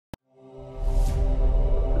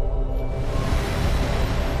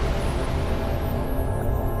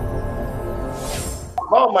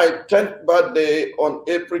about my 10th birthday on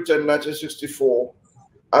April 10, 1964,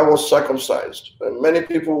 I was circumcised. And many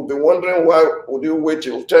people will be wondering, why would you wait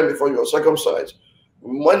till 10 before you were circumcised?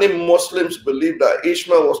 Many Muslims believe that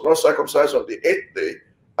Ishmael was not circumcised on the 8th day,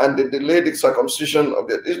 and they delayed the circumcision of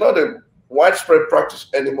it. It's not a widespread practice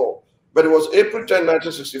anymore. But it was April 10,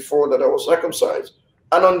 1964 that I was circumcised.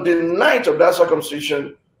 And on the night of that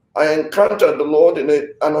circumcision, I encountered the Lord in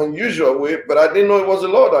an unusual way, but I didn't know it was the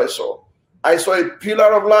Lord I saw. I saw a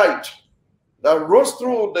pillar of light that rose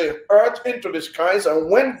through the earth into the skies and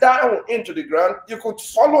went down into the ground. You could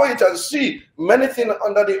follow it and see many things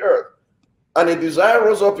under the earth. And a desire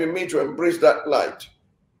rose up in me to embrace that light.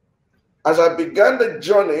 As I began the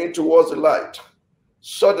journey towards the light,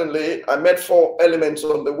 suddenly I met 4 elements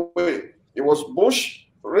on the way. It was bush,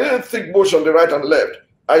 really thick bush on the right and left.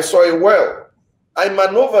 I saw a well. I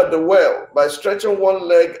maneuvered the well by stretching one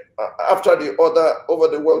leg after the other over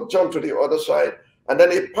the well, jumped to the other side, and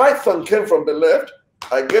then a python came from the left.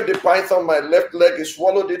 I gave the python my left leg, he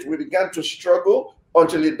swallowed it. We began to struggle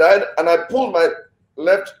until he died, and I pulled my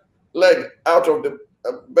left leg out of the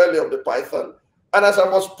belly of the python. And as I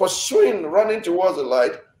was pursuing, running towards the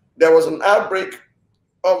light, there was an outbreak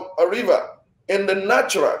of a river. In the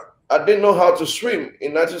natural, I didn't know how to swim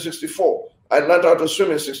in 1964. I learned how to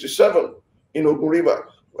swim in 67 in Ogun River.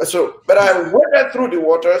 So, but I waded through the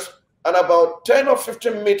waters, and about 10 or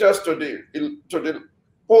 15 meters to the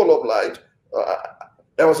pole of light,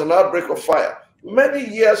 there was an outbreak of fire. Many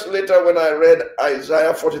years later, when I read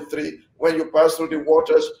Isaiah 43, when you pass through the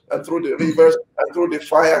waters and through the rivers and through the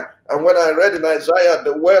fire, and when I read in Isaiah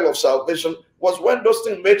the well of salvation, was when those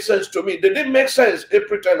things made sense to me. They didn't make sense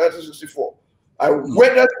April 10, 1964. I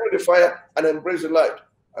waded through the fire and embraced the light.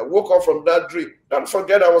 I woke up from that dream. Don't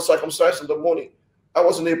forget, I was circumcised in the morning. I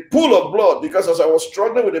was in a pool of blood because as I was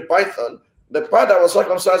struggling with the python, the part that was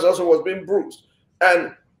circumcised also was being bruised.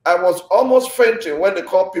 And I was almost fainting when they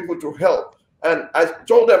called people to help. And I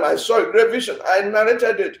told them I saw a great vision. I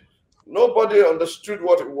narrated it. Nobody understood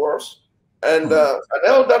what it was. And an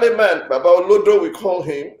elderly man, Baba Olodo, we call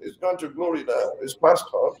him, he's gone to glory now, he's passed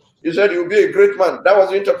on. He said, "You'll be a great man." That was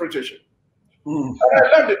the interpretation. And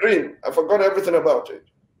I left the dream. I forgot everything about it.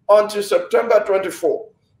 Until September 24,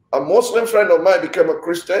 a Muslim friend of mine became a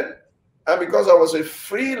Christian. And because I was a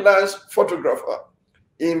freelance photographer,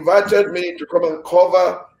 he invited me to come and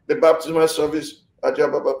cover the baptismal service at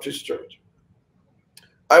Jabba Baptist Church.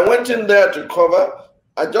 I went in there to cover.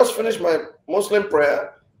 I just finished my Muslim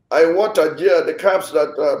prayer. I wore tajia, the caps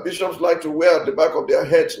that bishops like to wear at the back of their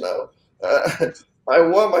heads now. I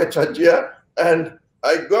wore my tajia, and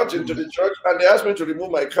I got into the church, and they asked me to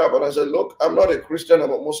remove my cap. And I said, "Look, I'm not a Christian,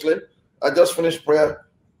 I'm a Muslim. I just finished prayer."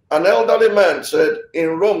 An elderly man said,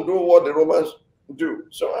 "In Rome, do what the Romans do."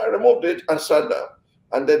 So I removed it and sat down.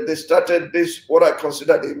 And then they started this, what I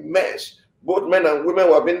considered a mess. Both men and women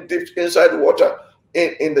were being dipped inside water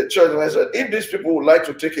in the church. And I said, if these people would like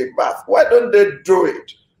to take a bath, why don't they do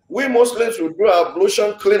it? We Muslims would do our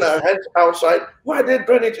ablution, clean our hands outside. Why are they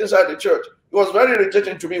doing it inside the church? It was very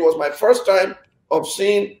irritating to me. It was my first time of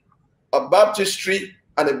seeing a baptistry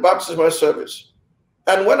and a baptismal service.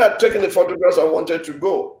 And when I'd taken the photographs, I wanted to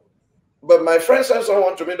go. But my friend sent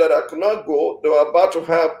someone to me that I could not go. They were about to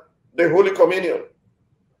have the Holy Communion.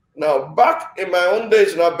 Now, back in my own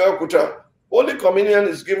days in Abeokuta, Holy Communion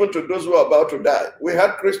is given to those who are about to die. We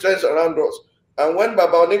had Christians around us. And when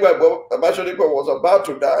Baba Onigba was about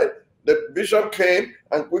to die, the bishop came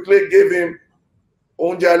and quickly gave him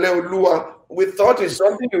Onjale Olua. We thought it's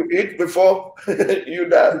something you eat before you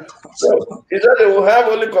die. So he said they will have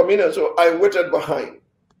Holy Communion. So I waited behind.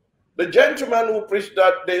 The gentleman who preached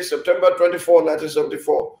that day, September 24,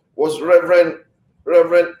 1974, was Reverend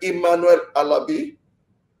Emmanuel Alabi.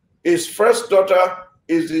 His first daughter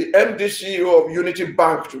is the MD CEO of Unity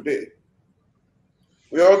Bank today.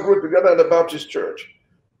 We all grew together in the Baptist Church.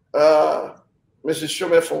 Mrs.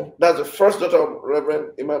 Shumefon, that's the first daughter of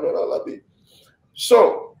Reverend Emmanuel Alabi.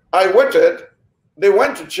 So I waited. They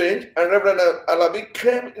went to change, and Reverend Alabi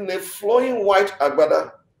came in a flowing white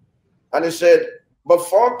agbada. And he said,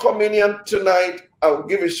 before communion tonight, I will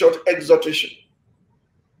give a short exhortation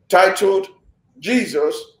titled,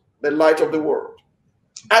 Jesus, the Light of the World.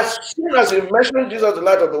 As soon as he mentioned Jesus, the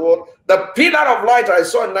light of the world, the pillar of light I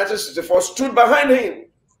saw in 1964 stood behind him.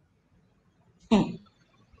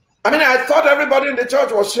 I mean, I thought everybody in the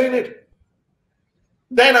church was seeing it.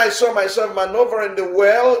 Then I saw myself maneuvering the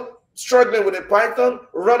well, struggling with a python,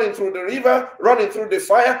 running through the river, running through the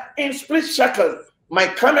fire in split second. My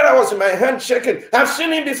camera was in my hand shaking. I've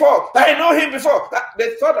seen him before. I know him before.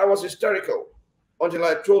 They thought I was hysterical until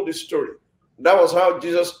I told this story. That was how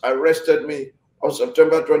Jesus arrested me on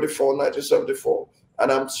September 24, 1974.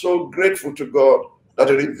 And I'm so grateful to God that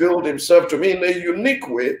He revealed Himself to me in a unique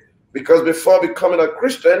way, because before becoming a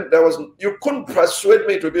Christian, you couldn't persuade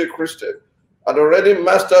me to be a Christian. I'd already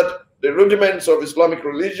mastered the rudiments of Islamic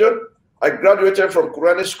religion. I graduated from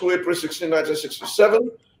Quranic school April 16,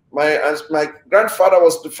 1967. My grandfather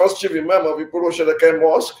was the first chief imam of Ikuru Shedeke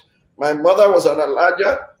Mosque. My mother was an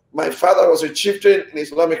alaja. My father was a chieftain in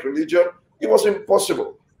Islamic religion. It was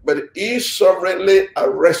impossible, but He sovereignly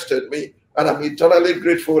arrested me, and I'm eternally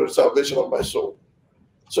grateful for the salvation of my soul.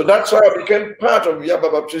 So that's how I became part of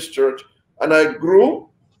Yaba Baptist Church, and I grew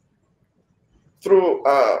through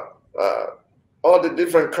all the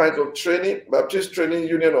different kinds of training, Baptist Training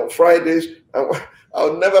Union on Fridays. And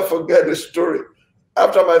I'll never forget the story.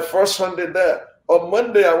 After my first Sunday there, on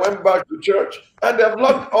Monday, I went back to church, and they've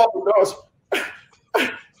locked all the doors.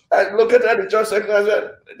 I looked at the church secretary and I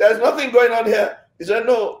said, "There's nothing going on here." He said,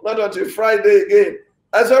 "No, not until Friday again."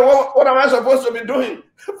 I said, what am I supposed to be doing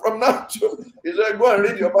from now to? He said, "Go and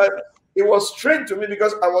read your Bible." It was strange to me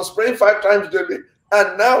because I was praying 5 times daily.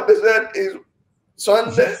 And now they said it's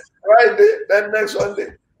Sunday, Friday, then next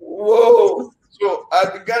Sunday. Whoa. So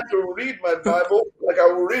I began to read my Bible like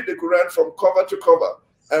I would read the Quran from cover to cover.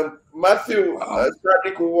 And Matthew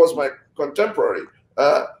Sadiq, who was my contemporary,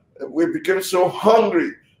 we became so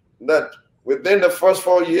hungry that within the first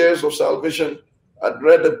 4 years of salvation, I'd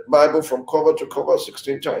read the Bible from cover to cover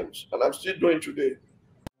 16 times. And I'm still doing today.